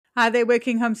Hi there,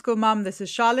 Working Homeschool Mom. This is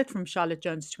Charlotte from Charlotte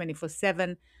Jones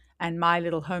 24/7 and My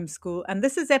Little Homeschool. And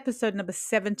this is episode number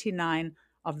 79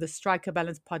 of the Strike a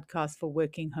Balance podcast for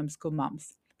working homeschool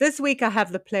moms. This week, I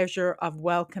have the pleasure of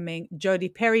welcoming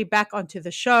Jodie Perry back onto the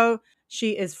show.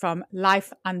 She is from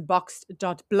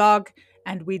LifeUnboxed.Blog,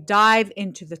 and we dive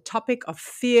into the topic of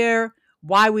fear,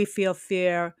 why we feel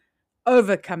fear,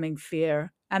 overcoming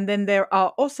fear. And then there are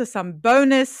also some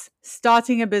bonus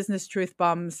starting a business truth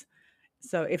bombs.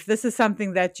 So if this is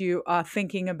something that you are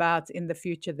thinking about in the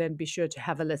future, then be sure to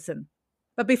have a listen.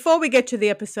 But before we get to the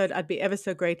episode, I'd be ever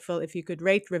so grateful if you could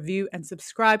rate, review, and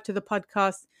subscribe to the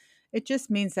podcast. It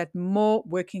just means that more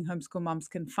working homeschool moms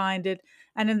can find it.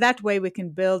 And in that way, we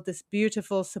can build this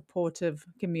beautiful, supportive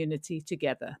community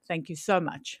together. Thank you so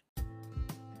much.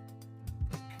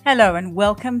 Hello and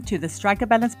welcome to the Strike a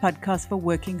Balance podcast for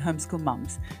working homeschool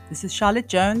moms. This is Charlotte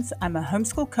Jones. I'm a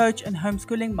homeschool coach and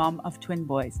homeschooling mom of twin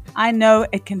boys. I know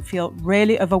it can feel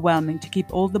really overwhelming to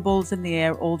keep all the balls in the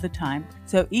air all the time.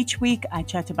 So each week I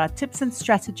chat about tips and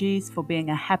strategies for being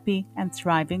a happy and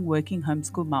thriving working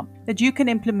homeschool mom that you can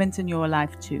implement in your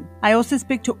life too. I also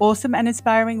speak to awesome and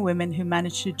inspiring women who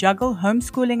manage to juggle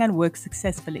homeschooling and work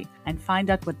successfully and find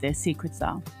out what their secrets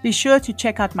are. Be sure to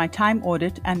check out my time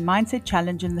audit and mindset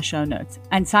challenge in the show notes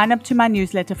and sign up to my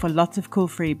newsletter for lots of cool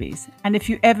freebies. And if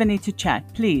you ever need to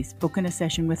chat, please book in a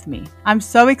session with me. I'm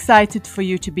so excited for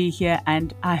you to be here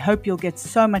and I hope you'll get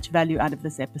so much value out of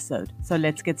this episode. So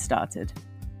let's get started.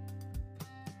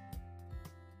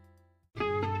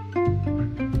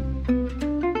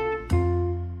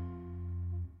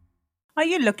 Are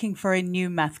you looking for a new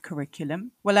math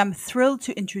curriculum? Well, I'm thrilled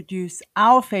to introduce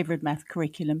our favorite math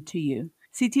curriculum to you.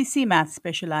 CTC Math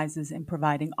specializes in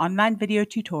providing online video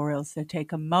tutorials that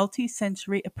take a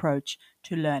multi-sensory approach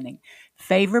to learning.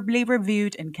 Favorably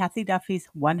reviewed in Kathy Duffy's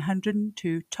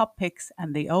 102 Top Picks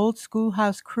and the Old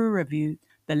Schoolhouse Crew review,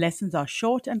 the lessons are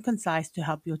short and concise to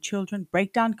help your children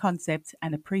break down concepts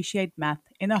and appreciate math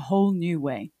in a whole new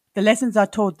way. The lessons are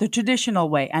taught the traditional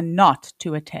way and not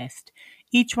to a test.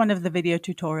 Each one of the video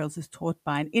tutorials is taught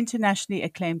by an internationally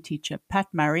acclaimed teacher, Pat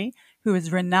Murray, who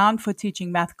is renowned for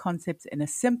teaching math concepts in a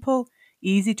simple,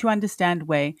 easy-to-understand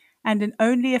way and in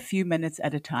only a few minutes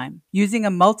at a time. Using a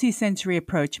multi-sensory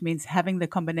approach means having the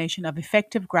combination of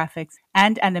effective graphics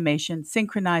and animation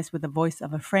synchronized with the voice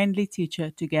of a friendly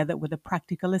teacher together with a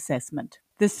practical assessment.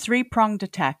 This three-pronged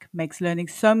attack makes learning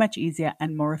so much easier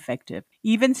and more effective.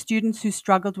 Even students who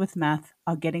struggled with math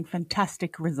are getting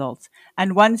fantastic results,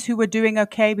 and ones who were doing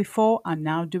okay before are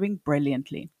now doing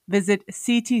brilliantly. Visit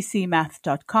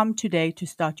ctcmath.com today to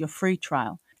start your free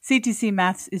trial. CTC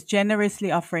Maths is generously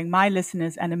offering my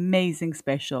listeners an amazing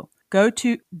special. Go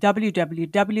to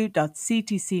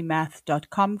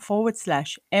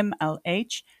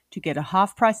www.ctcmath.com/MLH to get a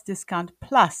half-price discount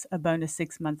plus a bonus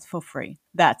 6 months for free.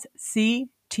 That's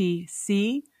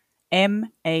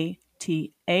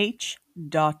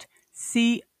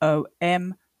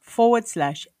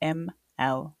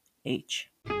ctcmath.com/MLH.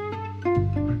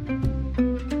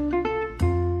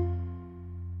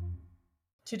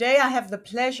 Today, I have the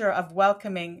pleasure of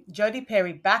welcoming Jodie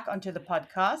Perry back onto the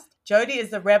podcast. Jodie is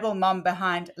the rebel mom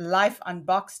behind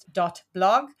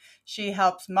LifeUnboxed.Blog. She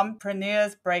helps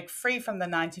mompreneurs break free from the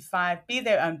 9-to-5, be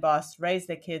their own boss, raise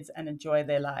their kids, and enjoy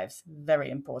their lives. Very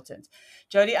important.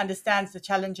 Jodie understands the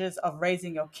challenges of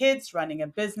raising your kids, running a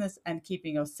business, and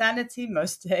keeping your sanity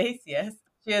most days. Yes.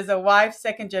 She is a wife,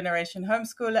 second-generation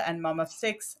homeschooler, and mom of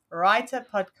 6, writer,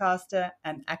 podcaster,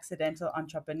 and accidental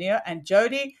entrepreneur. And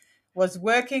Jodie was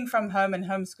working from home and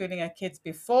homeschooling her kids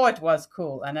before it was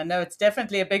cool. And I know it's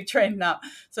definitely a big trend now.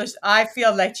 So I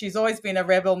feel like she's always been a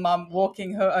rebel mom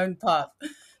walking her own path.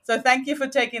 So thank you for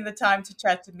taking the time to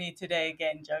chat to me today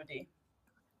again, Jodie.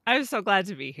 I'm so glad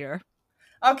to be here.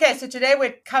 Okay, so today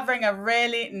we're covering a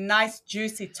really nice,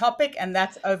 juicy topic, and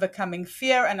that's overcoming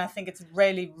fear. And I think it's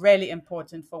really, really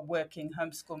important for working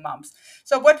homeschool moms.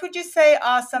 So what would you say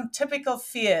are some typical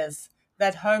fears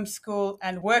that homeschool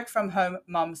and work from home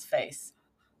moms face?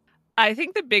 I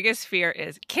think the biggest fear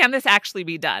is, can this actually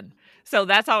be done? So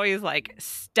that's always like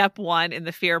step one in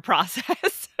the fear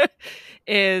process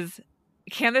is,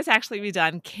 can this actually be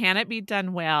done? Can it be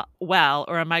done well,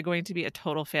 or am I going to be a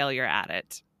total failure at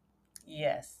it?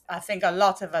 Yes, I think a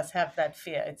lot of us have that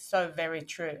fear. It's so very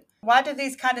true. Why do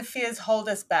these kind of fears hold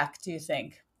us back, do you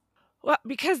think? Well,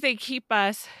 because they keep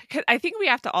us, 'cause I think we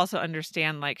have to also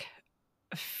understand like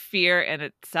fear in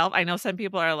itself. I know some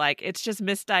people are like, it's just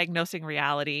misdiagnosing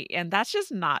reality, and that's just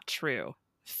not true.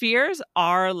 Fears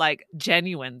are like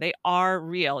genuine. They are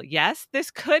real. Yes,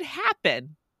 this could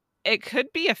happen. It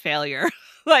could be a failure.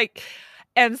 Like,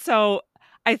 and so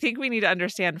I think we need to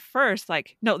understand first,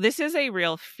 like, no, this is a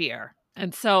real fear.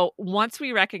 And so once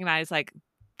we recognize like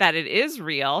that it is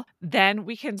real, then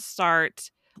we can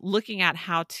start looking at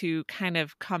how to kind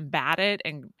of combat it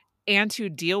and to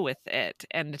deal with it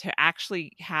and to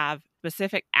actually have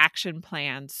specific action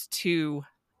plans to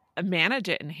manage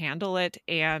it and handle it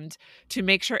and to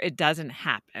make sure it doesn't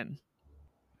happen.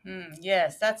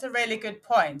 Yes, that's a really good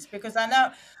point, because I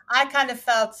know I kind of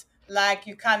felt like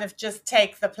you kind of just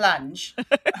take the plunge,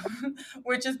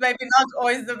 which is maybe not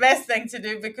always the best thing to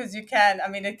do, because it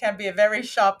can be a very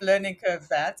sharp learning curve,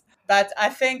 that. But I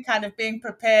think kind of being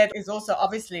prepared is also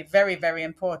obviously very, very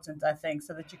important, I think,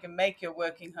 so that you can make your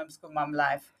working homeschool mom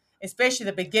life, especially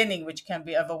the beginning, which can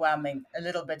be overwhelming, a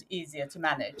little bit easier to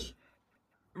manage.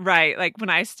 Right. Like when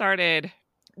I started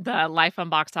the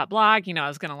LifeUnboxed.Blog, I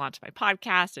was going to launch my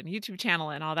podcast and YouTube channel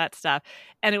and all that stuff.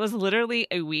 And it was literally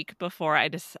a week before I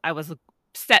was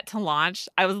set to launch.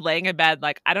 I was laying in bed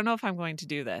like, I don't know if I'm going to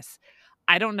do this.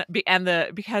 I don't know.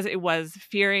 Because it was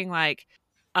fearing like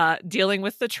dealing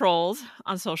with the trolls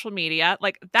on social media.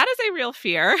 Like that is a real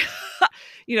fear.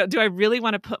 Do I really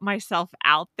want to put myself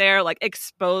out there, like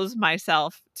expose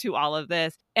myself to all of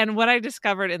this? And what I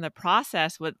discovered in the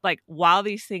process was like, while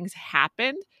these things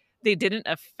happened, they didn't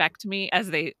affect me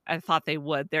as I thought they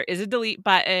would. There is a delete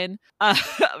button,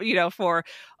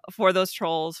 for those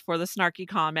trolls, for the snarky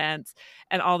comments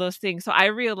and all those things. So I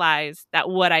realized that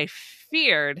what I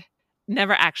feared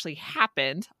never actually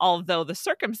happened, although the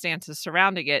circumstances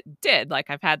surrounding it did. Like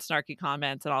I've had snarky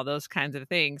comments and all those kinds of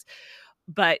things,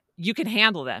 but you can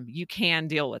handle them. You can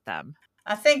deal with them.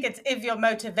 I think it's if your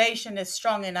motivation is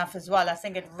strong enough as well, I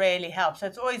think it really helps. So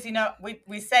it's always,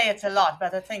 we say it a lot,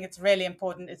 but I think it's really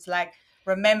important. It's like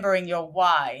remembering your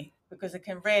why, because it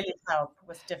can really help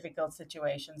with difficult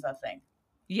situations, I think.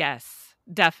 Yes,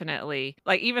 definitely.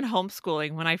 Like even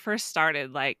homeschooling, when I first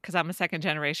started, like, because I'm a second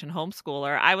generation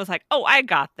homeschooler, I was like, oh, I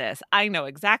got this. I know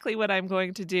exactly what I'm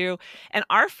going to do. And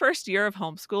our first year of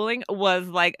homeschooling was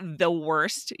like the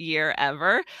worst year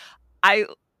ever.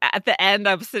 At the end,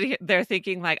 I was sitting there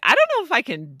thinking, like, I don't know if I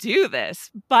can do this.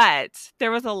 But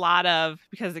there was a lot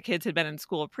because the kids had been in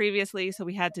school previously, so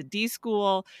we had to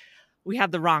deschool. We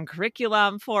had the wrong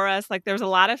curriculum for us. Like, there's a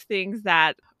lot of things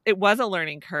that it was a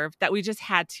learning curve that we just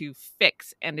had to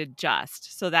fix and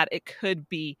adjust so that it could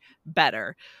be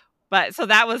better. But so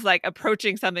that was like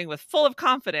approaching something with full of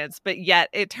confidence, but yet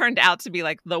it turned out to be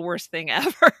like the worst thing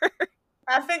ever.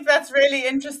 I think that's really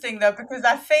interesting, though, because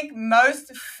I think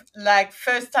most like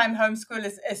first time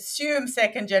homeschoolers assume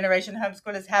second generation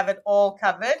homeschoolers have it all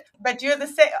covered. But you're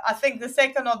I think the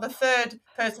second or the third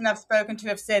person I've spoken to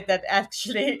have said that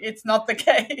actually it's not the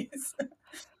case.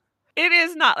 It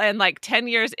is not. And like 10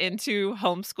 years into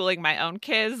homeschooling my own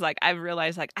kids, like I've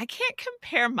realized like I can't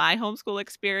compare my homeschool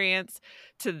experience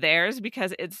to theirs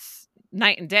because it's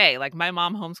night and day. Like my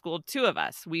mom homeschooled two of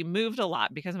us. We moved a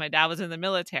lot because my dad was in the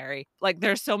military. Like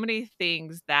there's so many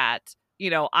things that,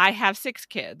 I have 6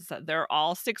 kids. They're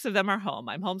all 6 of them are home.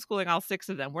 I'm homeschooling all 6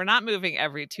 of them. We're not moving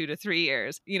every 2 to 3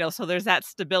 years, so there's that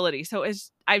stability. So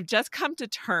I've just come to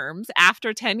terms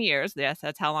after 10 years. Yes,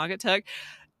 that's how long it took.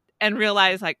 And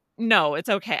realize like, no, it's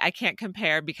okay. I can't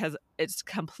compare because it's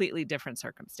completely different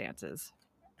circumstances.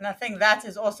 And I think that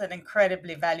is also an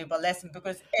incredibly valuable lesson,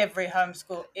 because every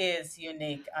homeschool is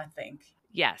unique, I think.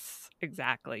 Yes,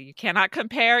 exactly. You cannot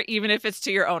compare, even if it's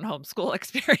to your own homeschool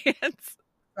experience.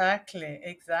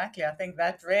 Exactly. I think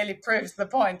that really proves the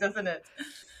point, doesn't it?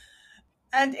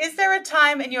 And is there a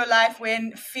time in your life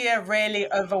when fear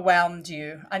really overwhelmed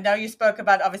you? I know you spoke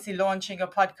about obviously launching your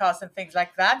podcast and things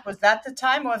like that. Was that the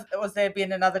time, or was there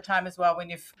been another time as well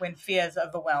when fears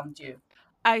overwhelmed you?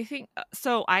 I think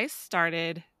so. I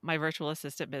started my virtual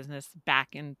assistant business back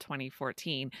in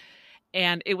 2014,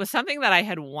 and it was something that I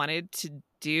had wanted to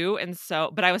do. And so,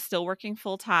 but I was still working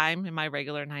full time in my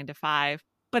regular 9 to 5.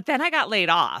 But then I got laid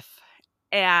off.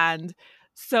 And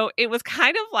so it was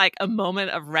kind of like a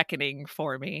moment of reckoning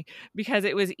for me, because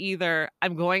it was either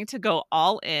I'm going to go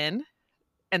all in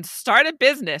and start a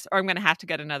business, or I'm going to have to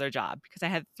get another job, because I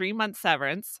had 3 months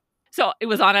severance. So it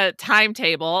was on a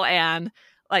timetable, and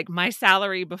like my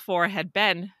salary before had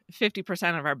been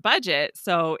 50% of our budget.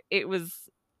 So it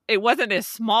wasn't a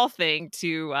small thing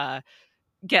to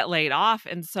get laid off.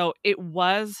 And so it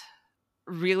was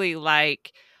really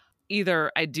like,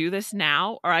 either I do this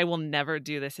now or I will never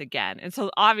do this again. And so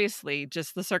obviously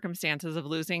just the circumstances of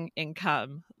losing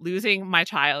income, losing my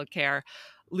childcare,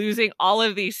 losing all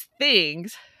of these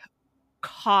things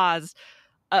caused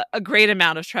a great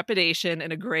amount of trepidation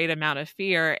and a great amount of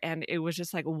fear. And it was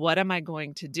just like, what am I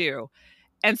going to do?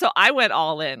 And so I went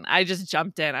all in. I just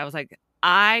jumped in. I was like,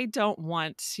 I don't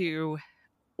want to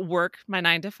work my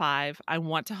 9 to 5. I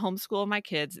want to homeschool my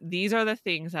kids. These are the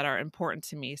things that are important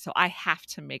to me. So I have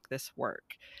to make this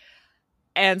work.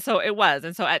 And so it was.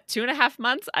 And so at 2.5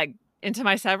 months, into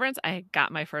my severance, I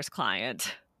got my first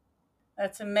client.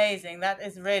 That's amazing. That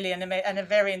is really and a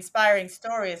very inspiring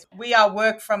story. We are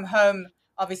work from home,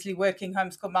 obviously working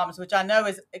homeschool moms, which I know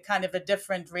is a kind of a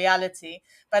different reality.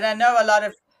 But I know a lot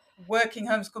of working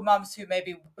homeschool moms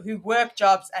who work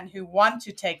jobs and who want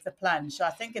to take the plunge. So I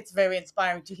think it's very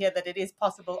inspiring to hear that it is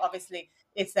possible. Obviously,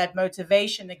 it's that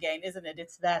motivation again, isn't it?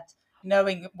 It's that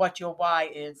knowing what your why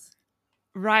is.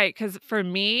 Right. Because for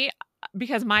me,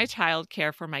 because my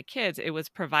childcare for my kids, it was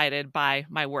provided by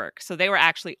my work. So they were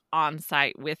actually on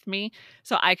site with me.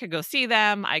 So I could go see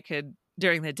them. I could,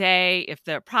 during the day, if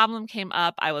the problem came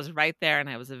up, I was right there and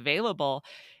I was available.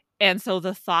 And so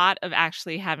the thought of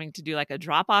actually having to do like a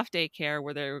drop off daycare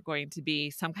where there were going to be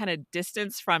some kind of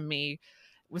distance from me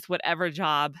with whatever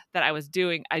job that I was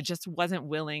doing, I just wasn't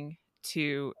willing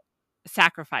to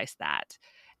sacrifice that.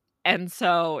 And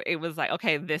so it was like,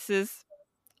 okay,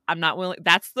 I'm not willing.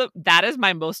 That is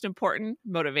my most important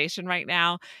motivation right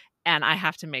now. And I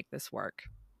have to make this work.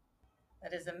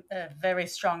 That is a very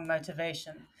strong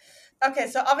motivation. Okay,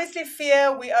 so obviously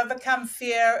fear, we overcome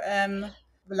fear.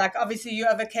 Like obviously you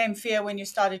overcame fear when you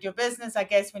started your business, I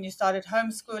guess when you started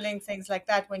homeschooling, things like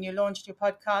that, when you launched your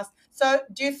podcast. So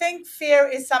do you think fear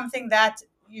is something that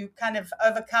you kind of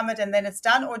overcome it and then it's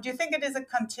done? Or do you think it is a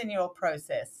continual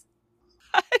process?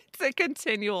 It's a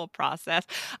continual process.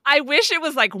 I wish it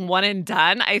was like one and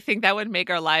done. I think that would make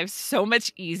our lives so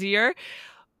much easier.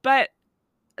 But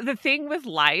the thing with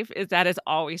life is that it's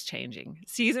always changing.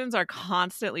 Seasons are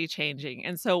constantly changing.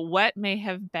 And so what may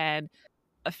have been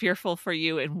fearful for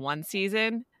you in one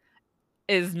season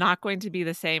is not going to be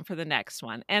the same for the next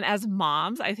one. And as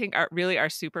moms, I think our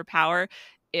superpower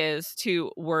is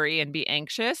to worry and be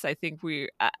anxious. I think we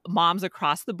moms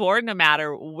across the board, no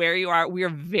matter where you are, we are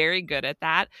very good at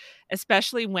that,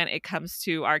 especially when it comes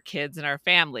to our kids and our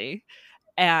family.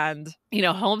 And,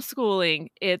 homeschooling,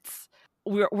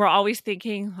 we're always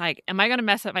thinking like, am I going to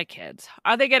mess up my kids?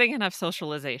 Are they getting enough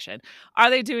socialization? Are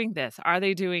they doing this? Are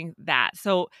they doing that?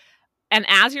 So, and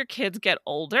as your kids get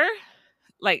older,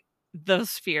 like those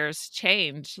fears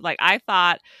change. Like I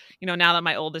thought, now that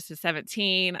my oldest is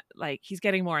 17, like he's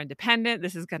getting more independent.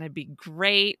 This is going to be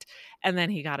great. And then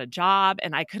he got a job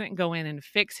and I couldn't go in and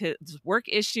fix his work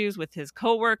issues with his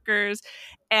coworkers.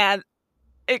 And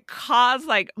it caused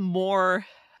like more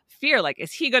fear. Like,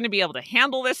 is he going to be able to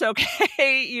handle this?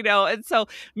 Okay. And so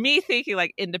me thinking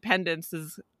like independence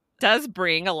does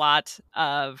bring a lot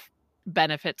of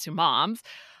benefit to moms.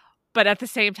 But at the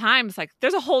same time, it's like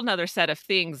there's a whole nother set of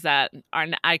things that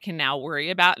I can now worry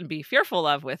about and be fearful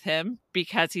of with him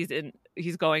because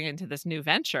he's going into this new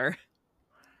venture.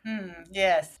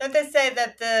 Yes. Don't they say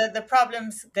that the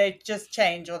problems, they just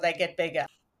change or they get bigger?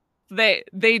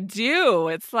 They do.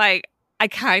 It's like I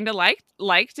kind of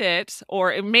liked it,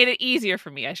 or it made it easier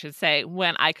for me, I should say,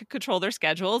 when I could control their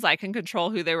schedules. I can control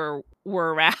who they were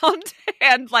around,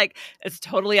 and like it's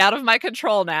totally out of my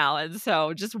control now. And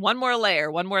so, just one more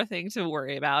layer, one more thing to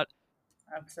worry about.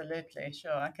 Absolutely,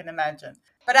 sure, I can imagine.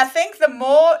 But I think the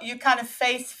more you kind of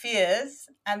face fears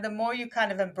and the more you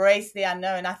kind of embrace the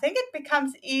unknown, I think it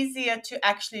becomes easier to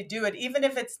actually do it, even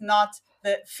if it's not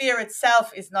the fear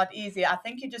itself is not easy. I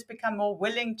think you just become more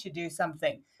willing to do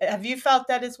something. Have you felt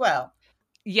that as well?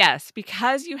 Yes,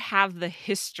 because you have the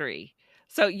history.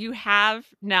 So you have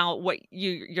now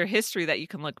your history that you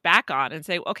can look back on and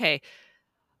say, okay,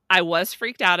 I was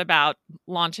freaked out about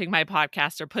launching my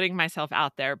podcast or putting myself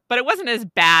out there, but it wasn't as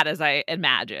bad as I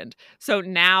imagined. So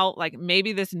now, like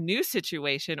maybe this new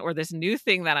situation or this new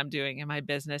thing that I'm doing in my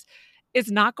business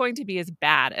is not going to be as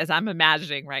bad as I'm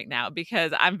imagining right now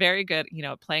because I'm very good,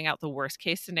 playing out the worst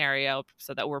case scenario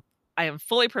so that I am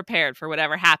fully prepared for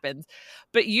whatever happens.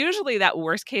 But usually that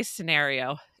worst case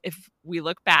scenario, if we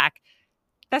look back,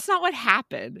 that's not what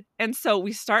happened. And so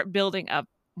we start building up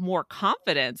more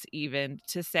confidence even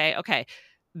to say, okay,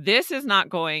 this is not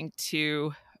going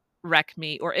to wreck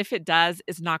me, or if it does,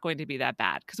 it's not going to be that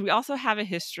bad. Because we also have a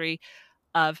history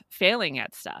of failing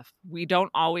at stuff. We don't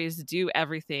always do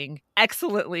everything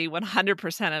excellently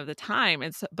 100% of the time.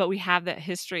 And so, but we have that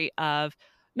history of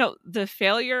no, the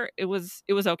failure, it was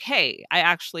okay. I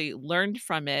actually learned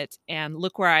from it and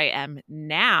look where I am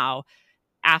now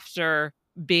after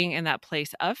being in that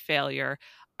place of failure.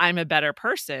 I'm a better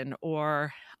person,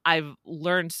 or I've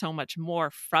learned so much more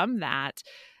from that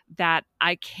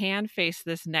I can face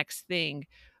this next thing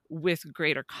with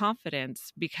greater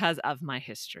confidence because of my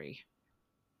history.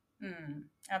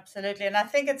 Absolutely. And I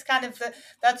think it's kind of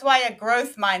that's why a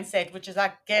growth mindset, which is,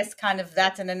 I guess, kind of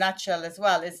that in a nutshell as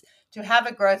well, is to have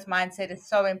a growth mindset is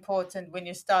so important when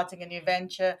you're starting a new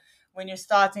venture, when you're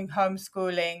starting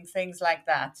homeschooling, things like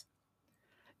that.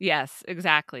 Yes,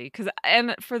 exactly.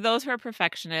 And for those who are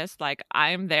perfectionists, like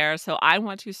I'm there, so I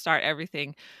want to start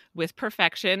everything with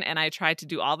perfection, and I try to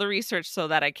do all the research so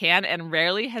that I can, and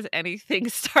rarely has anything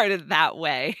started that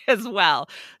way as well.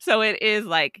 So it is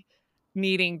like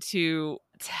needing to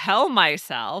tell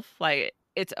myself, like,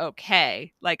 it's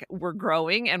okay. Like, we're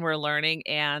growing and we're learning,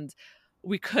 and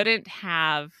we couldn't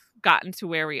have gotten to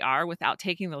where we are without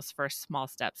taking those first small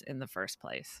steps in the first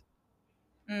place.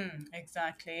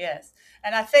 Exactly, yes.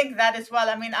 And I think that as well.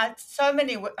 I mean, I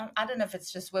don't know if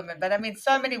it's just women, but I mean,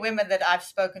 so many women that I've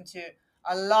spoken to,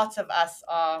 a lot of us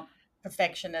are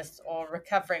perfectionists or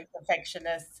recovering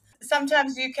perfectionists.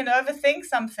 Sometimes you can overthink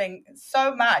something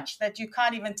so much that you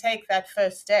can't even take that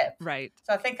first step. Right.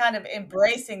 So I think kind of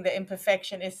embracing the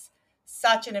imperfection is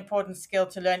such an important skill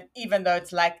to learn, even though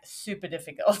it's like super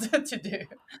difficult to do.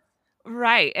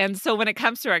 Right, and so when it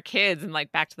comes to our kids and,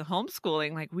 like, back to the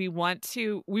homeschooling, like, we want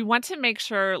to make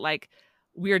sure, like,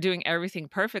 we are doing everything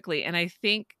perfectly, and I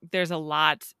think there's a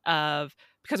lot of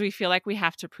because we feel like we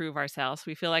have to prove ourselves,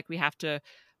 we feel like we have to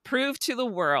prove to the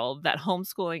world that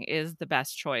homeschooling is the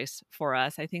best choice for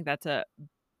us. I think that's a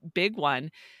big one,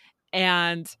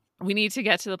 and we need to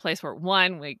get to the place where,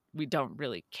 one, we don't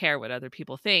really care what other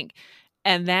people think,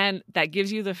 and then that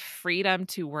gives you the freedom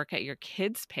to work at your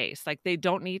kids' pace. Like, they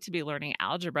don't need to be learning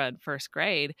algebra in first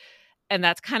grade, and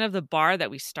that's kind of the bar that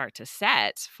we start to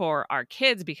set for our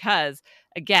kids because,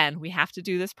 again, we have to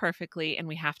do this perfectly, and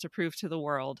we have to prove to the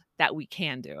world that we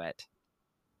can do it.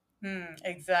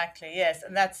 Exactly. Yes,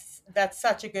 and that's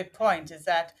such a good point. Is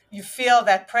that you feel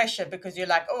that pressure because you're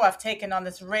like, oh, I've taken on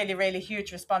this really, really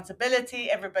huge responsibility.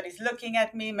 Everybody's looking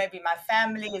at me. Maybe my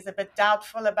family is a bit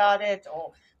doubtful about it,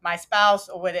 or my spouse,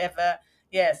 or whatever.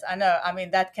 Yes, I know. I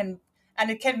mean, and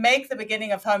it can make the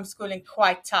beginning of homeschooling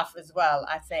quite tough as well,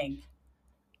 I think.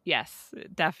 Yes,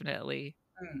 definitely.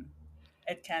 Mm.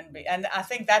 It can be. And I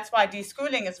think that's why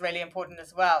deschooling is really important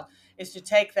as well, is to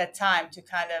take that time to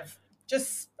kind of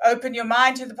just open your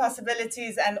mind to the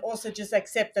possibilities and also just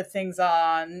accept that things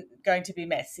are going to be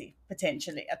messy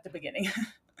potentially at the beginning.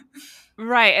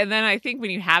 Right, and then I think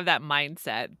when you have that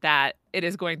mindset that it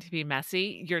is going to be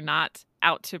messy, you're not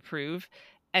out to prove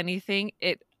anything.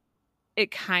 It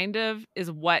kind of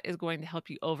is what is going to help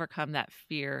you overcome that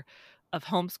fear of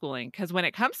homeschooling. Because when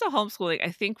it comes to homeschooling,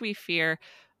 I think we fear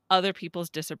other people's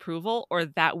disapproval or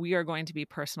that we are going to be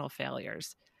personal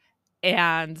failures.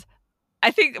 And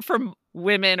I think for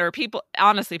women or people,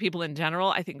 honestly, people in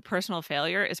general, I think personal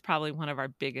failure is probably one of our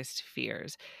biggest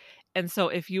fears. And so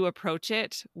if you approach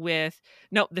it with,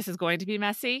 no, this is going to be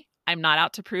messy. I'm not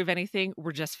out to prove anything.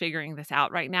 We're just figuring this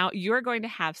out right now. You're going to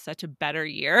have such a better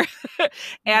year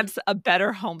and a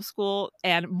better homeschool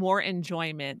and more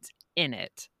enjoyment in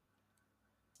it.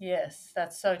 Yes,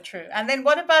 that's so true. And then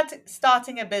what about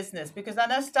starting a business? Because I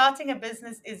know starting a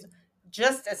business is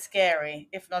just as scary,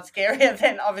 if not scarier,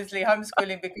 than obviously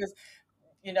homeschooling because,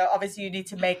 obviously you need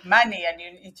to make money and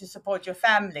you need to support your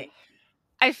family.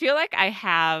 I feel like I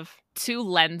have two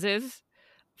lenses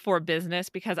for business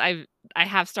because I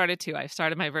have started two. I've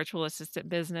started my virtual assistant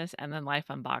business and then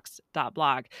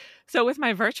LifeUnboxed.Blog. So with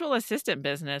my virtual assistant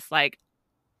business, like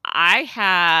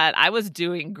I was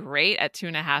doing great at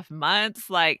 2.5 months.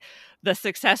 Like the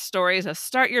success stories of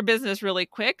start your business really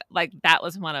quick, like that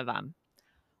was one of them.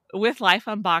 With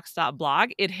LifeUnboxed.Blog,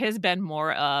 it has been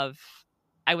more of,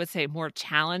 I would say, more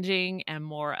challenging and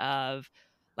more of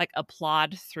like a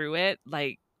plod through it.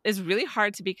 Like it's really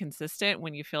hard to be consistent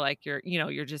when you feel like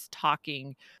you're just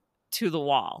talking to the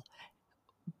wall.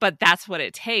 But that's what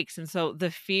it takes. And so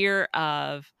the fear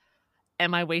of,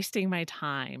 am I wasting my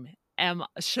time?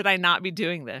 Should I not be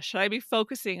doing this? Should I be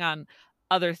focusing on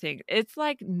other things? It's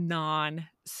like non-stop.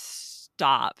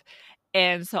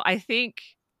 And so I think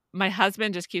my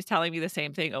husband just keeps telling me the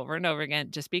same thing over and over again.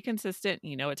 Just be consistent.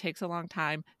 You know, it takes a long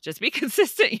time. Just be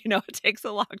consistent. You know, it takes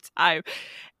a long time.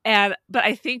 But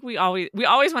I think we always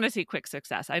want to see quick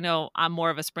success. I know I'm more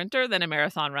of a sprinter than a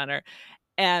marathon runner.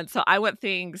 And so I want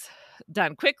things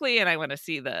done quickly and I want to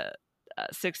see the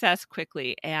success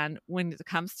quickly. And when it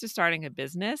comes to starting a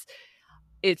business,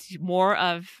 it's more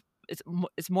of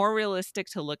it's more realistic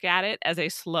to look at it as a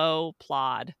slow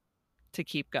plod to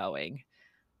keep going.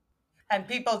 And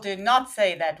people do not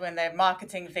say that when they're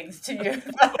marketing things to you.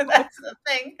 That's the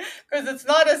thing, because it's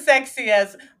not as sexy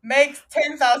as makes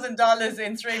 $10,000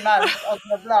 in 3 months on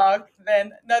the blog.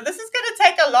 Then no, this is going to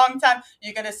take a long time.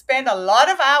 You're going to spend a lot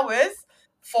of hours,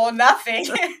 for nothing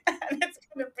and it's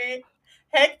going to be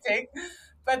hectic.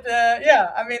 But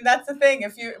yeah, I mean, that's the thing.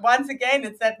 If you, once again,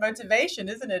 it's that motivation,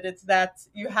 isn't it? It's that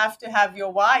you have to have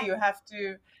your why. You have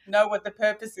to know what the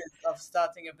purpose is of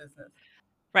starting a business.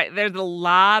 Right. There's a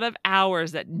lot of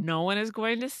hours that no one is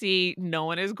going to see, no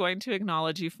one is going to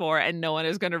acknowledge you for, and no one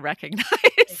is going to recognize.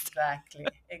 Exactly.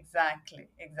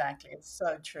 It's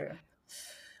so true.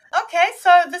 Okay,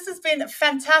 so this has been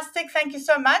fantastic. Thank you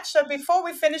so much. So before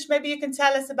we finish, maybe you can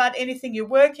tell us about anything you're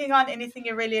working on, anything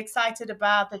you're really excited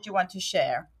about that you want to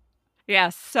share.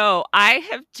 Yes. So I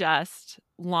have just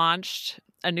launched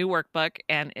a new workbook,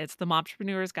 and it's the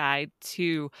Momtrepreneur's Guide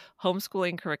to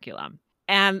Homeschooling Curriculum.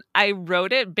 And I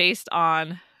wrote it based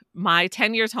on my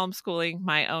 10 years homeschooling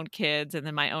my own kids and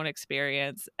then my own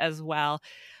experience as well.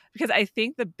 Because I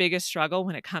think the biggest struggle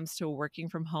when it comes to working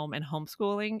from home and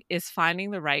homeschooling is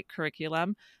finding the right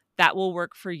curriculum that will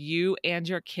work for you and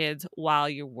your kids while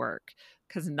you work.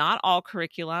 Because not all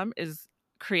curriculum is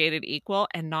created equal,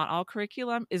 and not all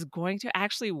curriculum is going to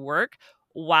actually work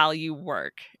while you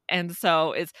work. And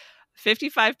so it's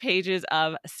 55 pages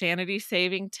of sanity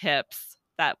saving tips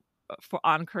that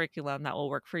on curriculum that will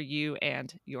work for you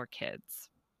and your kids.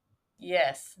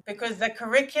 Yes, because the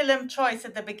curriculum choice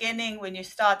at the beginning, when you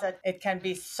start it can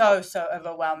be so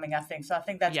overwhelming, I think. So I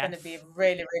think that's going to be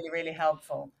really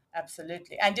helpful.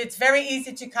 Absolutely. And it's very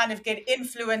easy to kind of get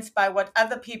influenced by what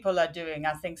other people are doing,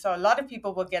 I think. So a lot of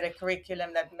people will get a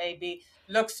curriculum that maybe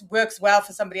works well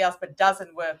for somebody else, but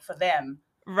doesn't work for them.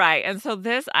 Right. And so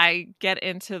this, I get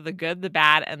into the good, the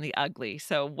bad, and the ugly.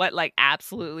 So what like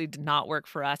absolutely did not work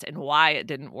for us and why it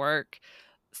didn't work.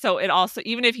 So it also,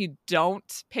 even if you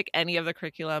don't pick any of the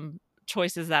curriculum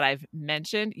choices that I've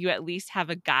mentioned, you at least have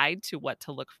a guide to what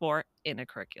to look for in a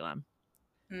curriculum.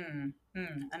 And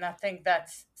I think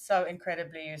that's so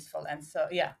incredibly useful. And so,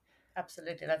 yeah,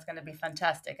 absolutely. That's going to be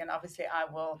fantastic. And obviously, I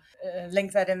will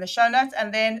link that in the show notes.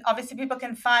 And then obviously, people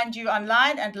can find you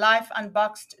online at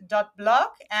LifeUnboxed.Blog.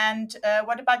 And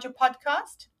what about your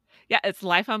podcast? Yeah, it's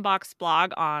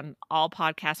LifeUnboxed.Blog on all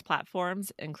podcast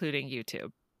platforms, including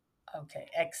YouTube. Okay,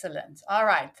 excellent. All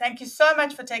right. Thank you so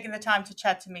much for taking the time to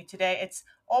chat to me today. It's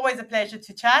always a pleasure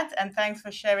to chat. And thanks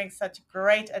for sharing such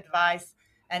great advice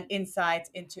and insights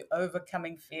into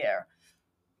overcoming fear.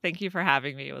 Thank you for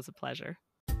having me. It was a pleasure.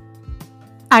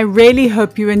 I really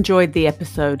hope you enjoyed the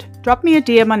episode. Drop me a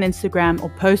DM on Instagram or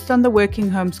post on the Working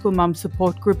Homeschool Mom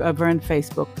Support group over on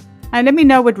Facebook. And let me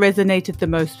know what resonated the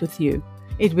most with you.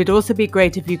 It would also be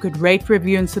great if you could rate,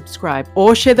 review, and subscribe,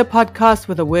 or share the podcast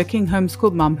with a working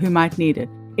homeschool mom who might need it.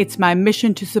 It's my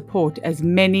mission to support as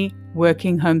many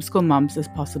working homeschool moms as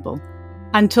possible.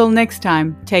 Until next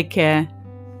time, take care